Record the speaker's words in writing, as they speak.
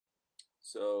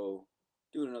So,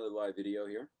 doing another live video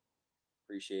here.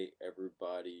 Appreciate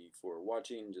everybody for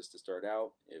watching. Just to start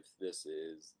out, if this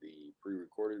is the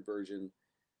pre-recorded version,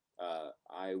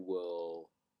 I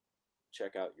will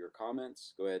check out your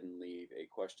comments. Go ahead and leave a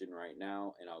question right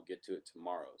now, and I'll get to it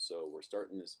tomorrow. So we're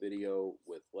starting this video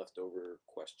with leftover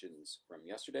questions from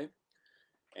yesterday.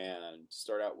 And to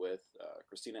start out with,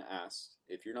 Christina asks,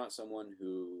 if you're not someone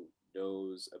who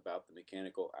knows about the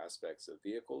mechanical aspects of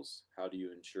vehicles, how do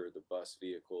you ensure the bus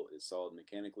vehicle is solid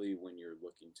mechanically when you're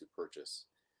looking to purchase?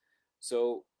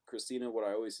 So, Christina, what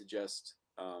I always suggest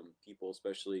people,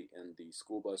 especially in the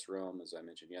school bus realm, as I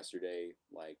mentioned yesterday,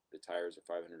 like the tires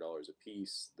are $500 a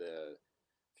piece, the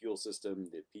fuel system,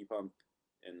 the P pump,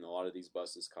 and a lot of these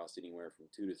buses cost anywhere from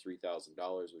 $2,000 to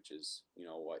 $3,000, which is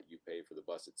what you pay for the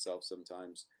bus itself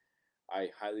sometimes. I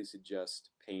highly suggest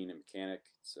paying a mechanic.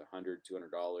 It's $100,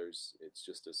 $200. It's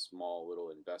just a small little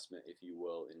investment, if you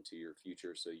will, into your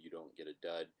future so you don't get a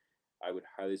dud. I would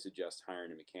highly suggest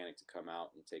hiring a mechanic to come out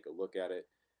and take a look at it.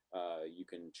 You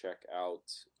can check out,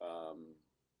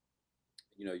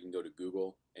 you can go to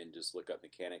Google and just look up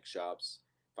mechanic shops,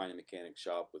 find a mechanic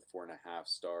shop with 4.5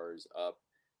 stars up,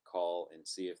 call and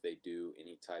see if they do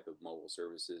any type of mobile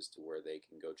services to where they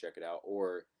can go check it out,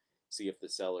 or see if the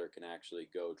seller can actually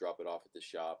go drop it off at the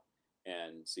shop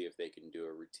and see if they can do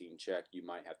a routine check. You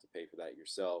might have to pay for that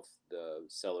yourself. The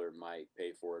seller might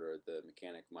pay for it, or the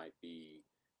mechanic might be,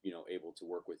 able to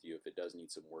work with you. If it does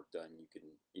need some work done, you can,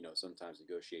 sometimes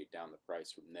negotiate down the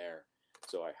price from there.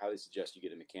 So I highly suggest you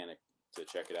get a mechanic to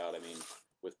check it out. I mean,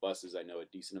 with buses, I know a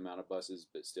decent amount of buses,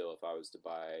 but still, if I was to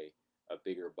buy a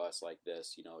bigger bus like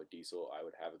this, a diesel, I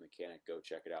would have a mechanic go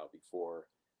check it out before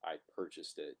I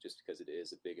purchased it, just because it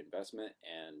is a big investment.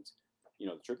 And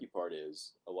the tricky part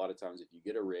is a lot of times if you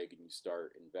get a rig and you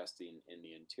start investing in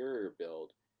the interior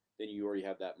build, then you already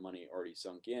have that money already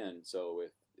sunk in. So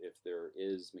if there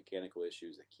is mechanical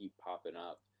issues that keep popping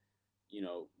up,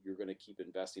 you're going to keep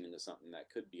investing into something that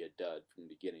could be a dud from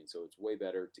the beginning. So it's way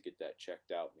better to get that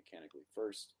checked out mechanically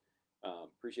first.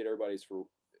 Appreciate everybody's for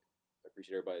I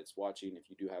appreciate everybody that's watching. If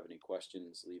you do have any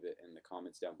questions, leave it in the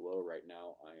comments down below. Right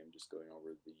now, I am just going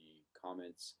over the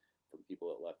comments from people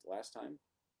that left last time.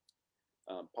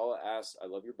 Paula asks, I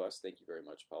love your bus. Thank you very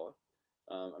much, Paula.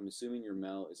 I'm assuming your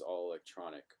mail is all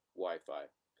electronic, Wi-Fi.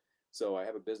 So I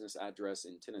have a business address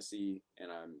in Tennessee,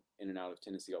 and I'm in and out of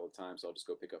Tennessee all the time, so I'll just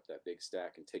go pick up that big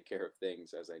stack and take care of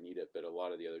things as I need it, but a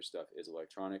lot of the other stuff is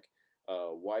electronic.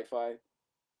 Wi-Fi,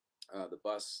 the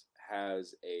bus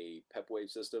has a PepWave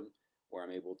system where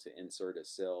I'm able to insert a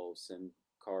cell SIM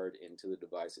card into the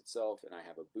device itself, and I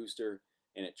have a booster,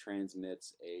 and it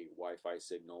transmits a Wi-Fi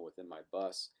signal within my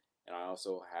bus. And I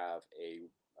also have a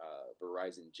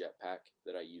Verizon Jetpack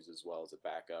that I use as well as a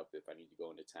backup. If I need to go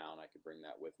into town, I can bring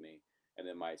that with me. And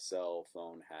then my cell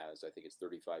phone has, I think it's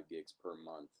 35 gigs per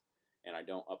month. And I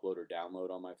don't upload or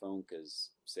download on my phone because,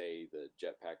 say, the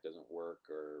Jetpack doesn't work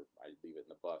or I leave it in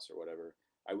the bus or whatever.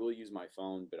 I will use my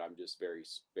phone, but I'm just very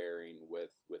sparing with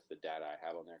the data I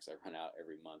have on there because I run out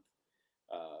every month.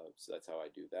 So that's how I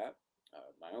do that.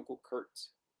 My Uncle Kurt.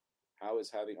 How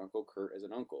is having Uncle Kurt as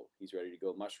an uncle? He's ready to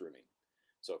go mushrooming.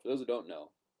 So for those who don't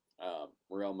know,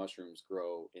 morel mushrooms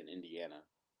grow in Indiana,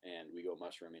 and we go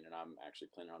mushrooming, and I'm actually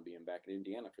planning on being back in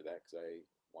Indiana for that because I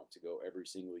want to go every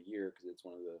single year because it's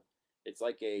one of the, it's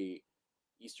like a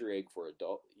Easter egg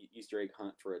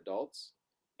hunt for adults,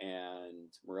 and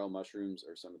morel mushrooms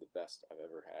are some of the best I've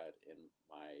ever had in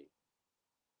my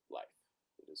life.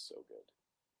 It is so good.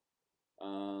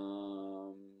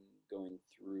 Going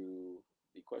through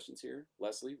the questions here.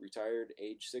 Leslie, retired,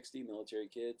 age 60, military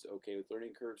kids, okay with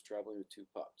learning curves, traveling with 2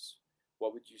 pups.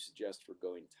 What would you suggest for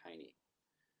going tiny?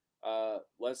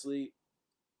 Leslie,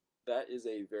 that is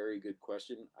a very good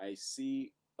question. I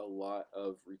see a lot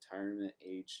of retirement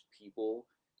age people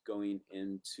going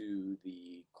into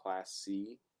the Class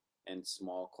C and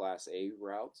small Class A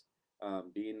route,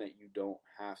 being that you don't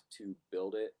have to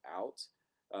build it out.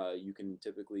 You can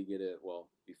typically get it, well,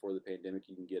 before the pandemic,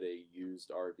 you can get a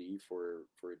used RV for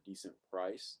a decent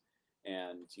price.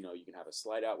 And, you can have a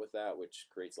slide out with that, which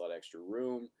creates a lot of extra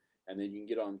room. And then you can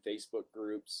get on Facebook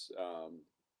groups.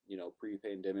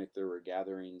 Pre-pandemic, there were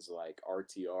gatherings like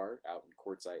RTR out in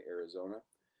Quartzsite, Arizona,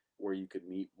 where you could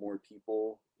meet more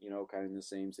people, kind of in the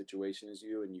same situation as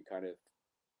you, and you kind of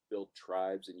build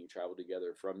tribes and you travel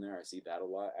together from there. I see that a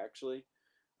lot, actually.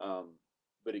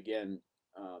 But again,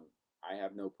 I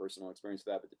have no personal experience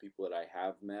with that, but the people that I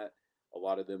have met, a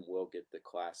lot of them will get the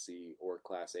Class C or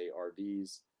Class A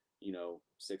RVs,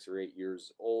 6 or 8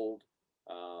 years old,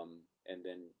 and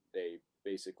then they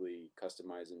basically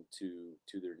customize them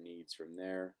to their needs from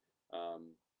there.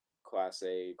 Class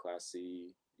A, Class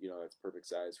C, it's perfect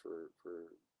size for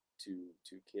two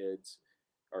kids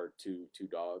or two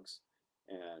dogs,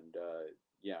 and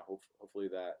yeah, hopefully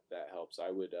that helps.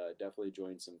 I would definitely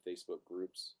join some Facebook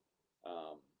groups,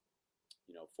 um,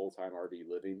 full time RV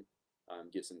living.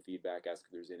 Get some feedback. Ask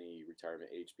if there's any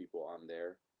retirement age people on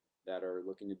there that are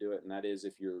looking to do it, and that is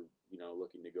if you're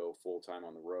looking to go full time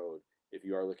on the road. If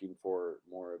you are looking for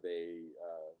more of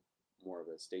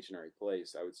a stationary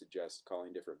place, I would suggest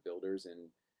calling different builders and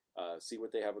see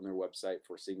what they have on their website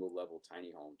for single level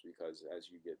tiny homes, because as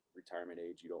you get retirement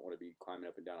age, you don't want to be climbing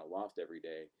up and down a loft every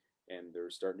day. And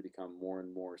there's starting to become more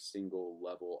and more single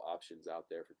level options out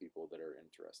there for people that are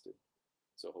interested.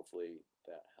 So hopefully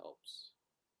that helps.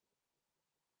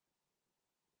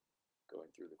 Going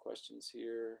through the questions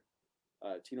here.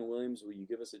 Tina Williams, will you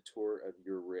give us a tour of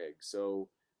your rig? So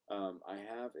I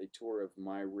have a tour of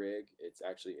my rig. It's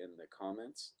actually in the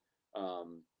comments.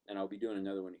 And I'll be doing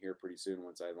another one here pretty soon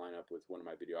once I line up with one of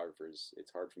my videographers.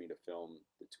 It's hard for me to film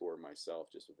the tour myself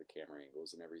just with the camera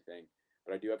angles and everything.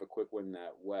 But I do have a quick one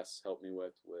that Wes helped me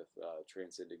with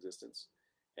Transcend Existence.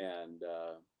 And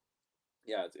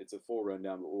yeah, it's a full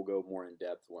rundown, but we'll go more in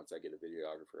depth once I get a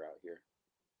videographer out here.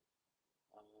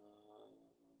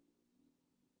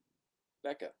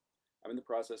 Becca, I'm in the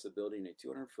process of building a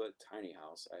 200-foot tiny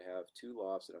house. I have 2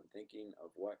 lofts, and I'm thinking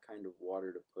of what kind of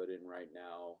water to put in right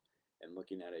now and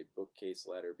looking at a bookcase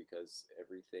ladder because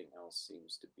everything else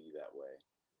seems to be that way.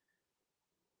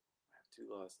 I have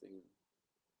 2 lofts thinking.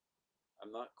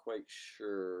 I'm not quite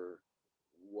sure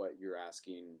what you're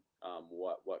asking,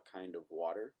 what kind of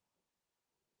water.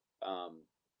 I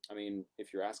mean,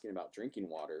 if you're asking about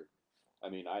drinking water, I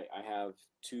mean, I have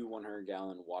 2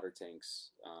 100-gallon water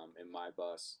tanks in my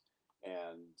bus,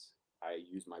 and I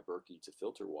use my Berkey to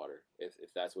filter water,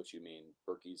 if that's what you mean.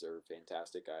 Berkeys are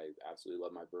fantastic. I absolutely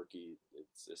love my Berkey.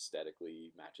 It's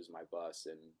aesthetically matches my bus,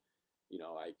 and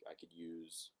I could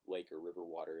use lake or river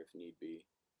water if need be.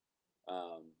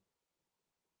 Um,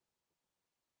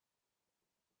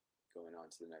 Going on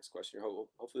to the next question.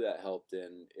 Hopefully that helped,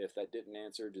 and if that didn't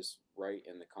answer, just write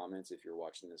in the comments if you're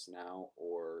watching this now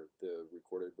or the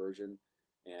recorded version,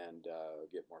 and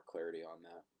get more clarity on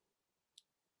that.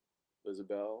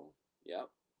 Isabel,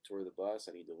 yep, tour of the bus.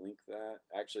 I need to link that.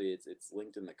 Actually, it's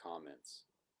linked in the comments.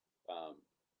 Um,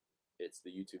 it's the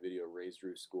YouTube video Raised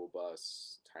Roof School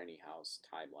Bus Tiny House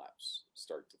time lapse,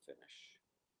 start to finish.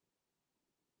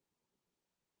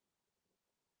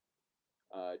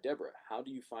 Deborah, how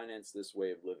do you finance this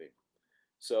way of living?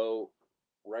 So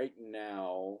right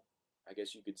now, I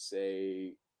guess you could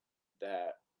say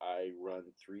that I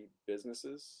run 3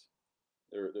 businesses.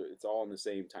 It's all in the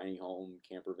same tiny home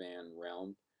camper van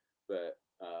realm, but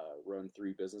run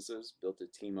 3 businesses. Built a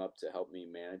team up to help me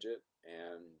manage it,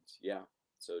 and yeah,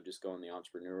 so just going the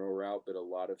entrepreneurial route. But um,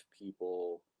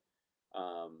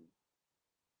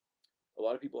 a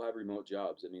lot of people have remote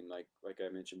jobs. I mean, like I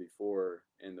mentioned before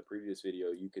in the previous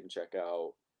video, you can check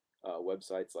out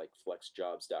websites like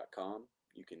flexjobs.com.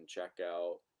 You can check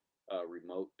out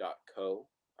remote.co.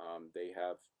 They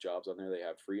have jobs on there. They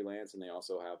have freelance, and they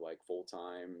also have like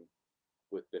full-time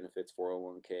with benefits,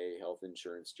 401k, health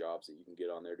insurance jobs that you can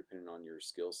get on there depending on your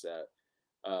skill set.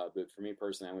 But for me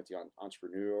personally, I went the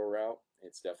entrepreneurial route.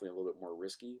 It's definitely a little bit more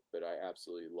risky, but I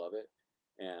absolutely love it.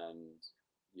 And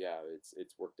yeah,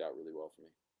 it's worked out really well for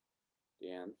me.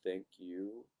 Dan, thank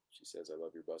you. She says, I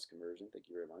love your bus conversion. Thank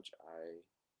you very much. I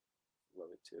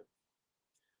love it too.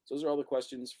 So those are all the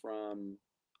questions from,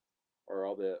 or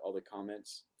all the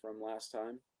comments from last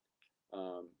time.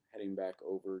 Heading back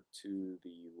over to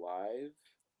the live.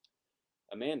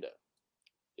 Amanda,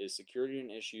 is security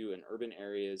an issue in urban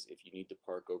areas if you need to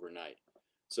park overnight?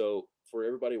 So for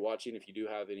everybody watching, if you do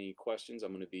have any questions,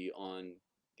 I'm going to be on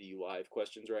the live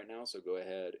questions right now. So go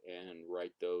ahead and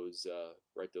write those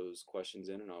questions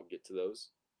in, and I'll get to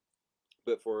those.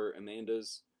 But for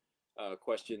Amanda's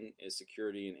question, is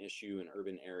security an issue in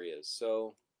urban areas?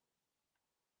 So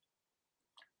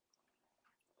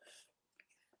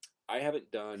I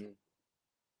haven't done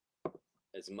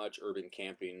as much urban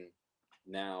camping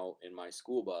now in my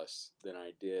school bus than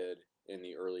I did in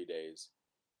the early days.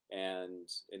 And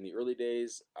in the early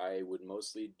days, I would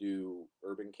mostly do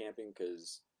urban camping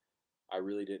because I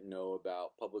really didn't know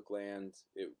about public land.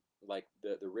 Like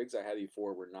the rigs I had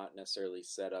before were not necessarily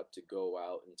set up to go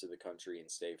out into the country and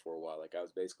stay for a while. Like I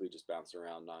was basically just bouncing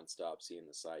around nonstop, seeing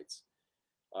the sights.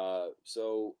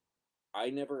 So I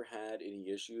never had any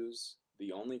issues.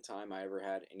 The only time I ever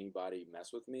had anybody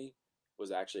mess with me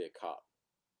was actually a cop,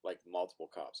 like multiple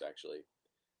cops actually.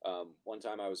 One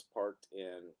time I was parked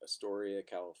in Astoria,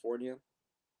 California.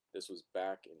 This was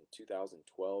back in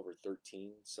 2012 or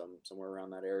 13, somewhere around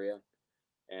that area.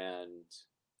 And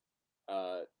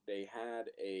They had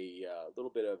a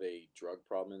little bit of a drug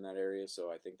problem in that area,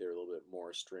 so I think they're a little bit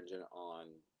more stringent on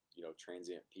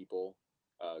transient people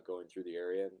going through the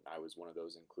area. And I was one of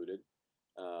those included.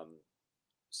 Um,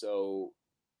 so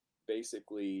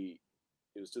basically,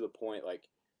 it was to the point like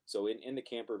so in the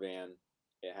camper van,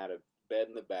 it had a bed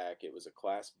in the back. It was a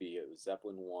Class B. It was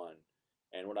Zeppelin one.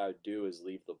 And what I would do is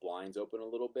leave the blinds open a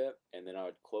little bit, and then I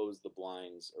would close the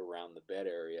blinds around the bed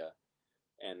area,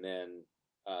 and then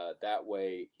that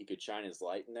way he could shine his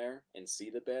light in there and see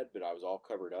the bed, but I was all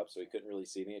covered up, so he couldn't really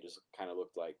see me. It just kind of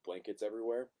looked like blankets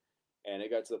everywhere. And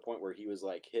it got to the point where he was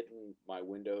like hitting my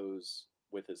windows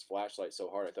with his flashlight so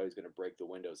hard I thought he was going to break the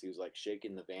windows. He was like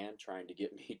shaking the van trying to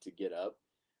get me to get up.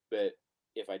 But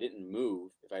if I didn't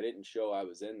move, if I didn't show I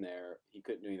was in there, he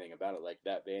couldn't do anything about it. Like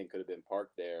that van could have been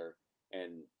parked there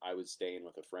and I was staying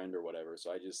with a friend or whatever.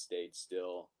 So I just stayed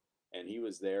still and he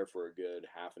was there for a good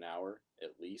half an hour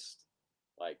at least,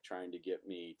 like trying to get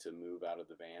me to move out of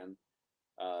the van.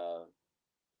 Uh,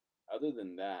 Other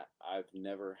than that, I've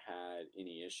never had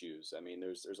any issues. I mean,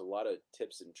 there's a lot of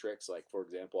tips and tricks. Like for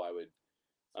example, I would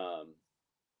um,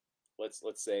 let's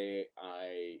say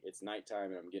I it's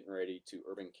nighttime and I'm getting ready to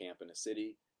urban camp in a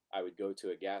city. I would go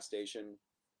to a gas station.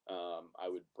 I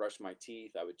would brush my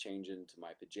teeth. I would change into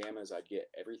my pajamas. I'd get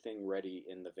everything ready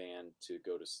in the van to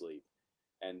go to sleep.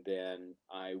 And then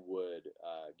I would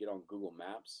get on Google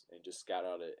Maps and just scout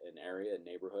out an area, a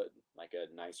neighborhood, like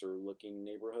a nicer looking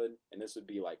neighborhood. And this would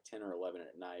be like 10 or 11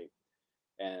 at night.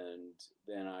 And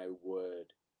then I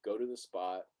would go to the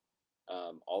spot.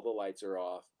 All the lights are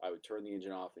off. I would turn the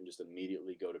engine off and just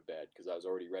immediately go to bed because I was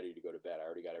already ready to go to bed. I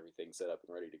already got everything set up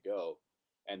and ready to go.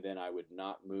 And then I would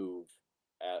not move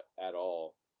at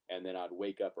all. And then I'd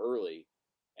wake up early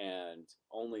and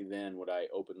only then would I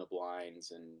open the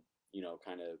blinds and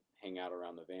kind of hang out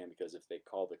around the van because if they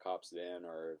called the cops then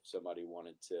or if somebody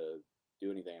wanted to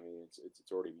do anything, I mean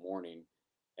it's already morning,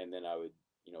 and then I would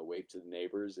wave to the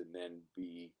neighbors and then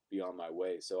be on my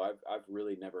way. So I've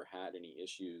really never had any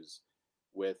issues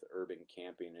with urban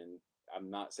camping, and I'm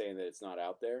not saying that it's not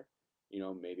out there.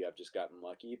 Maybe I've just gotten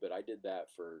lucky, but I did that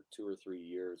for 2 or 3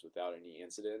 years without any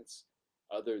incidents,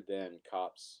 other than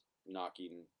cops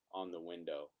knocking on the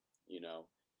window. You know,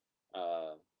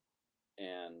 uh,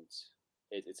 and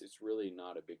it's really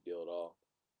not a big deal at all.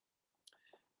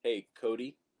 Hey,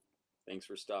 Cody, thanks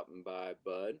for stopping by,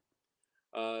 bud.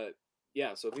 Uh,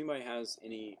 yeah, so if anybody has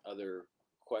any other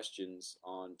questions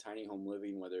on tiny home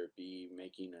living, whether it be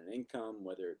making an income,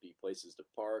 whether it be places to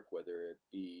park, whether it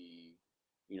be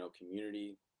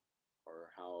community, or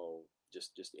how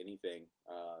just anything,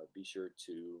 be sure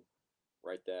to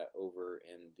write that over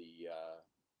in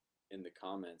the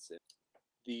comments.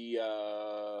 The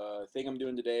thing I'm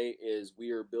doing today is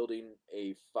we are building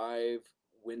a 5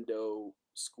 window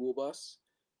school bus.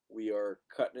 We are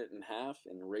cutting it in half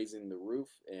and raising the roof,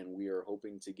 and we are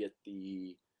hoping to get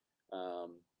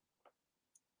um,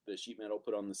 the sheet metal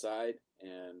put on the side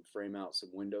and frame out some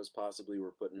windows. Possibly,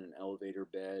 we're putting an elevator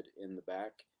bed in the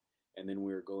back, and then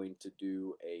we're going to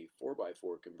do a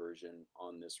 4x4 conversion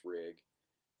on this rig,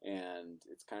 and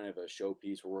it's kind of a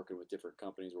showpiece. We're working with different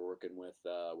companies. We're working with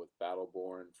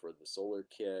Battleborn for the solar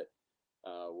kit.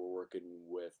 We're working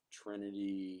with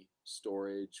Trinity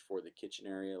Storage for the kitchen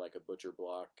area, like a butcher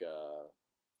block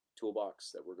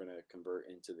toolbox that we're going to convert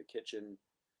into the kitchen.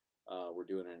 We're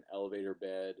doing an elevator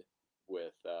bed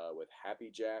with Happy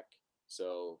Jack,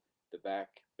 so the back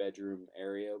bedroom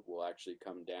area will actually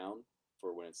come down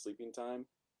for when it's sleeping time,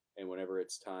 and whenever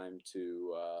it's time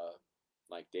to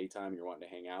like daytime, you're wanting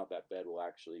to hang out, that bed will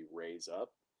actually raise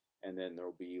up, and then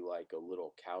there'll be like a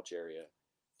little couch area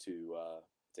to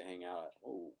hang out at.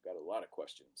 Oh, got a lot of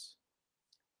questions.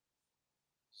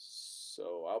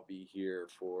 So I'll be here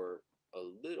for a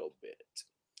little bit.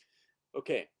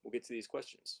 Okay, we'll get to these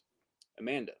questions.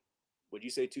 Amanda, would you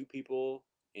say 2 people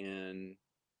in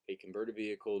a converted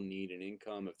vehicle need an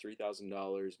income of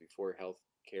 $3,000 before health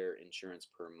care insurance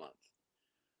per month?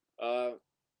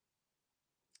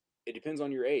 It depends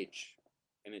on your age,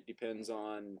 and it depends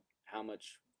on how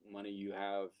much money you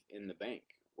have in the bank,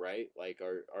 right? Like,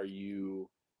 are you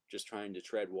just trying to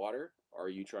tread water? Or are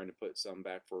you trying to put some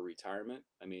back for retirement?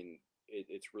 I mean,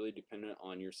 it's really dependent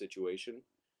on your situation.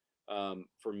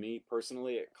 For me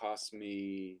personally, it costs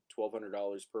me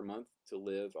 $1,200 per month to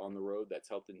live on the road. That's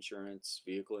health insurance,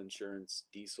 vehicle insurance,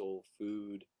 diesel,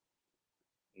 food,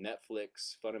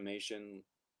 Netflix, Funimation,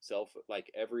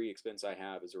 like every expense I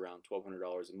have is around $1,200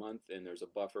 a month, and there's a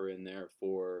buffer in there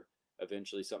for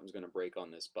eventually something's going to break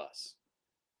on this bus.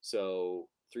 So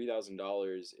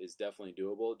 $3,000 is definitely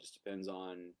doable. It just depends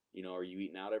on, are you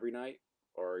eating out every night,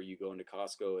 or are you going to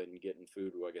Costco and getting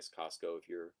food? Well, I guess Costco if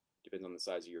you're depends on the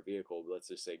size of your vehicle, but let's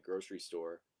just say grocery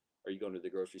store. Are you going to the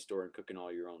grocery store and cooking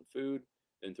all your own food?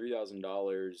 Then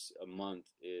 $3,000 a month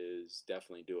is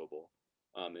definitely doable,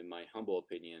 in my humble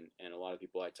opinion. And a lot of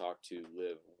people I talk to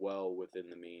live well within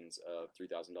the means of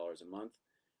 $3,000 a month.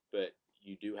 But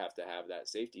you do have to have that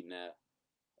safety net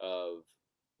of,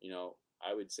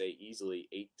 I would say easily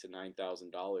 $8,000 to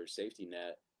 $9,000 safety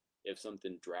net if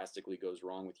something drastically goes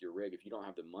wrong with your rig. If you don't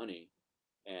have the money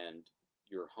and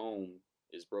your home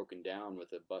is broken down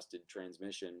with a busted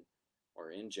transmission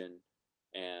or engine,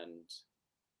 and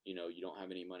you don't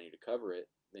have any money to cover it,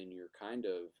 then you're kind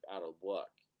of out of luck.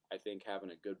 I think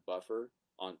having a good buffer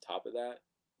on top of that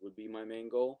would be my main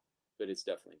goal, but it's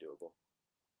definitely doable.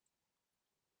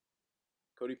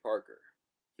 Cody Parker.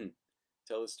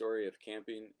 Tell the story of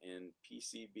camping in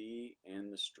PCB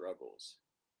and the struggles.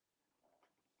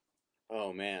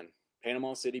 Oh man,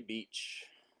 Panama City Beach.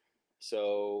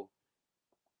 So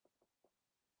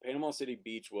Panama City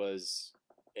Beach was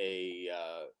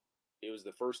it was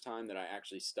the first time that I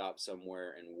actually stopped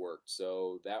somewhere and worked.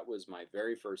 So that was my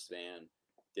very first van.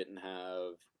 Didn't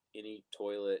have any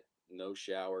toilet, no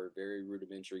shower, very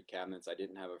rudimentary cabinets. I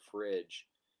didn't have a fridge.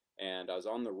 And I was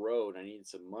on the road. I needed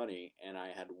some money, and I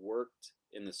had worked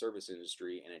in the service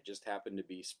industry, and it just happened to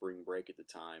be spring break at the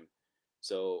time.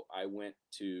 So I went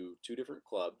to two different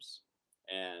clubs,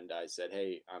 and I said,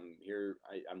 "Hey, I'm here.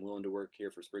 I'm willing to work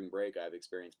here for spring break. I have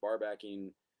experience bar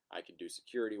backing. I can do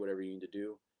security, whatever you need to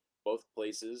do." Both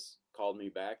places called me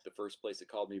back. The first place that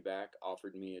called me back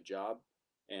offered me a job,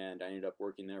 and I ended up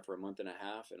working there for a month and a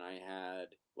half. And I had,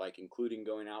 like, including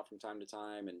going out from time to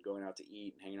time and going out to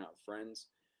eat and hanging out with friends,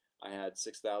 I had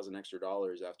 6,000 extra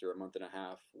dollars after a month and a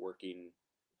half working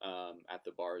at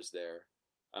the bars there.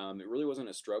 It really wasn't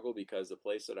a struggle because the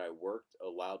place that I worked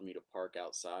allowed me to park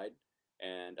outside,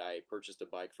 and I purchased a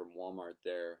bike from Walmart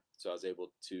there, so I was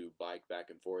able to bike back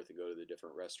and forth and go to the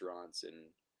different restaurants and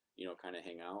kind of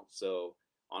hang out. So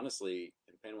honestly,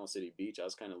 in Panama City Beach, I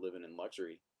was kind of living in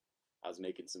luxury. I was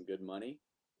making some good money,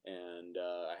 and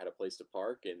I had a place to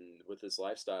park. And with this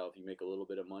lifestyle, if you make a little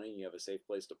bit of money, and you have a safe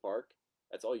place to park.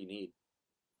 That's all you need.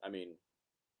 I mean,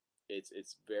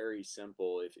 it's very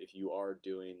simple. If you are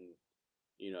doing,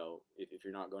 if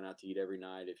you're not going out to eat every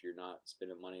night, if you're not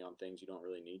spending money on things you don't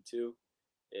really need to,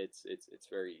 it's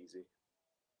very easy.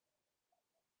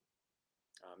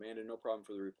 Amanda, no problem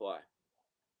for the reply.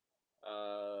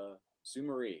 Sue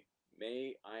Marie,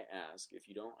 may I ask, if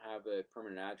you don't have a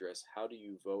permanent address, how do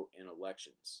you vote in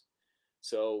elections?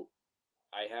 So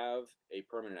I have a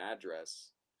permanent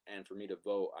address, and for me to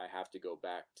vote, I have to go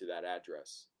back to that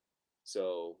address.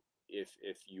 So if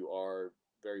you are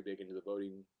very big into the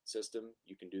voting system,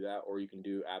 you can do that, or you can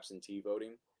do absentee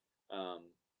voting. Um,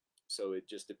 so it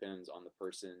just depends on the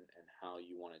person and how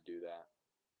you want to do that.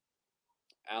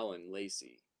 Alan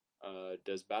Lacey,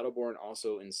 does Battleborn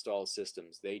also install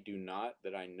systems? They do not,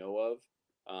 that I know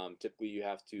of. Typically, you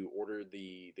have to order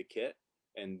the kit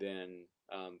and then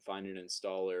find an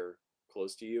installer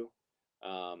close to you.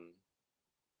 Um,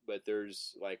 but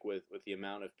there's, like, with the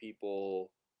amount of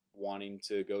people wanting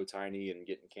to go tiny and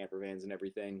getting camper vans and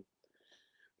everything,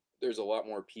 there's a lot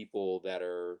more people that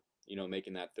are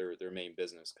making that their main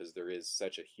business, because there is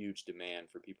such a huge demand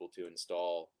for people to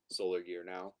install solar gear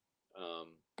now. Um,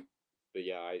 but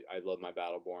yeah, I love my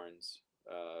Battleborns.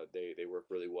 They work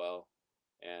really well,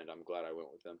 and I'm glad I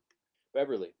went with them.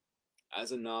 Beverly,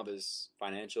 as a novice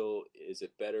financial, is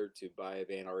it better to buy a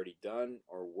van already done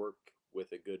or work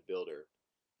with a good builder?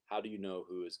 How do you know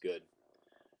who is good?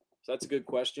 So that's a good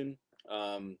question.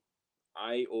 Um,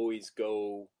 I always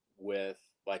go with,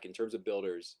 like, in terms of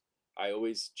builders, I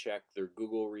always check their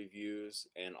Google reviews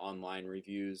and online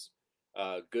reviews.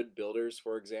 Good builders,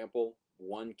 for example,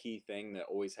 one key thing that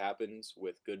always happens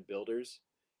with good builders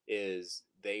is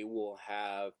they will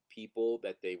have people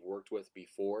that they've worked with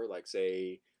before, like,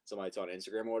 say somebody's on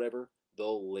Instagram or whatever,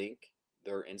 they'll link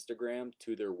their Instagram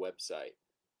to their website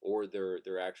or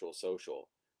their actual social,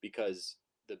 because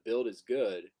the build is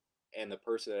good, and the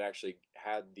person that actually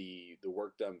had the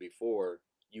work done before,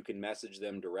 you can message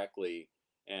them directly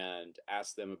and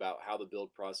ask them about how the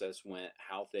build process went,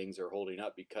 how things are holding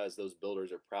up, because those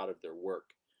builders are proud of their work.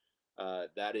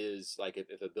 That is, like,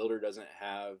 if a builder doesn't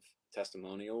have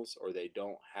testimonials or they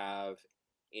don't have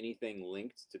anything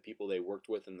linked to people they worked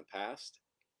with in the past,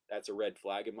 that's a red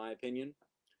flag in my opinion.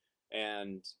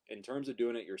 And in terms of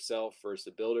doing it yourself versus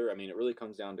a builder, I mean, it really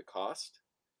comes down to cost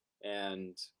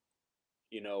and,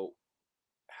 you know,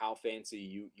 how fancy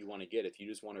you want to get. If you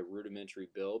just want a rudimentary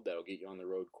build that'll get you on the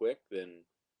road quick, then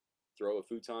throw a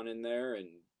futon in there and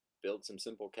build some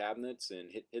simple cabinets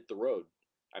and hit the road.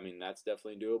 I mean, that's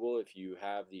definitely doable if you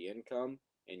have the income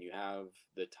and you have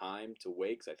the time to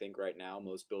wait, 'cause I think right now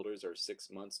most builders are 6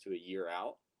 months to a year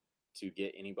out to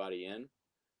get anybody in.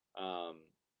 Um,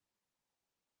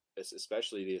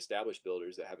 Especially the established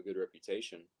builders that have a good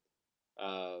reputation,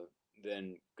 uh,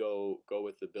 then go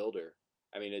with the builder.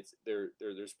 I mean,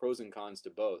 there's pros and cons to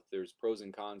both. There's pros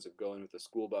and cons of going with a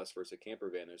school bus versus a camper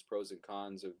van. There's pros and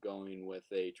cons of going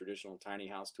with a traditional tiny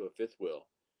house to a fifth wheel.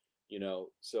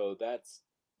 So that's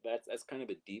kind of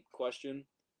a deep question,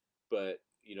 but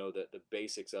the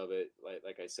basics of it,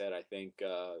 like I said, I think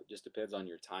just depends on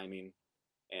your timing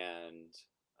and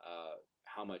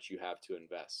how much you have to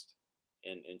invest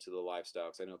into the lifestyle.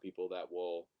 Because I know people that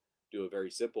will do a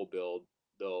very simple build.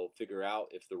 They'll figure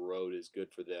out if the road is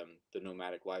good for them, the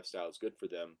nomadic lifestyle is good for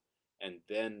them, and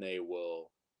then they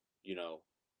will, you know,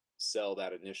 sell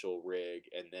that initial rig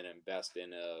and then invest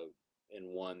in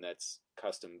one that's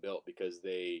custom built, because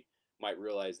they might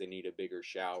realize they need a bigger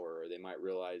shower, or they might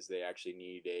realize they actually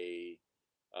need a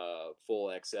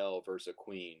full XL versus a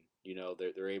queen.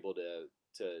 They're able to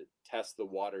test the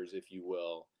waters, if you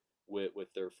will,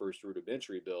 with their first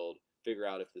rudimentary build, figure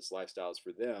out if this lifestyle is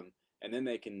for them, and then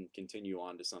they can continue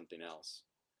on to something else.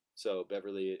 So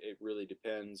Beverly, it really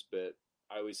depends, but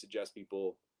I always suggest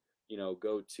people,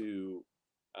 go to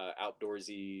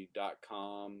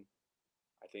outdoorsy.com.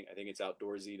 I think it's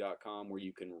outdoorsy.com, where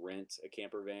you can rent a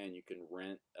camper van, you can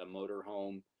rent a motor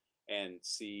home, and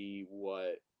see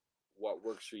what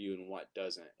works for you and what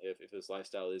doesn't. If this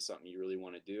lifestyle is something you really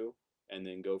want to do, and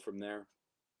then go from there,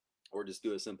 or just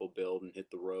do a simple build and hit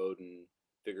the road and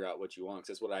figure out what you want. 'Cause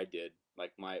that's what I did.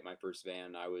 Like my first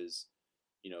van, I was,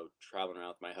 traveling around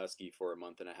with my Husky for a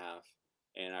month and a half,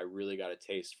 and I really got a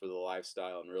taste for the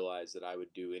lifestyle and realized that I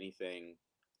would do anything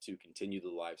to continue the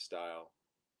lifestyle.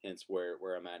 Hence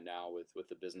where I'm at now with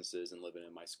the businesses and living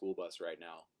in my school bus right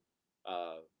now.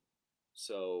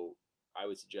 So I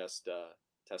would suggest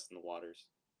testing the waters.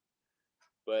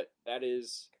 But that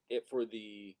is it for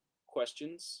the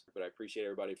questions. But I appreciate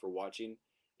everybody for watching.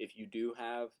 If you do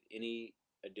have any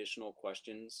additional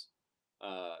questions,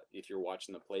 if you're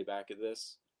watching the playback of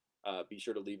this, be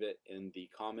sure to leave it in the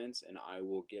comments, and I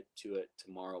will get to it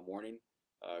tomorrow morning.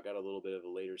 Got a little bit of a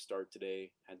later start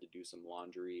today. Had to do some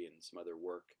laundry and some other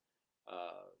work.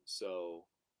 So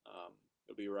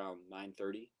it'll be around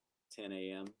 9:30, 10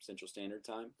 a.m. Central Standard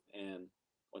Time. And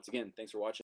once again, thanks for watching.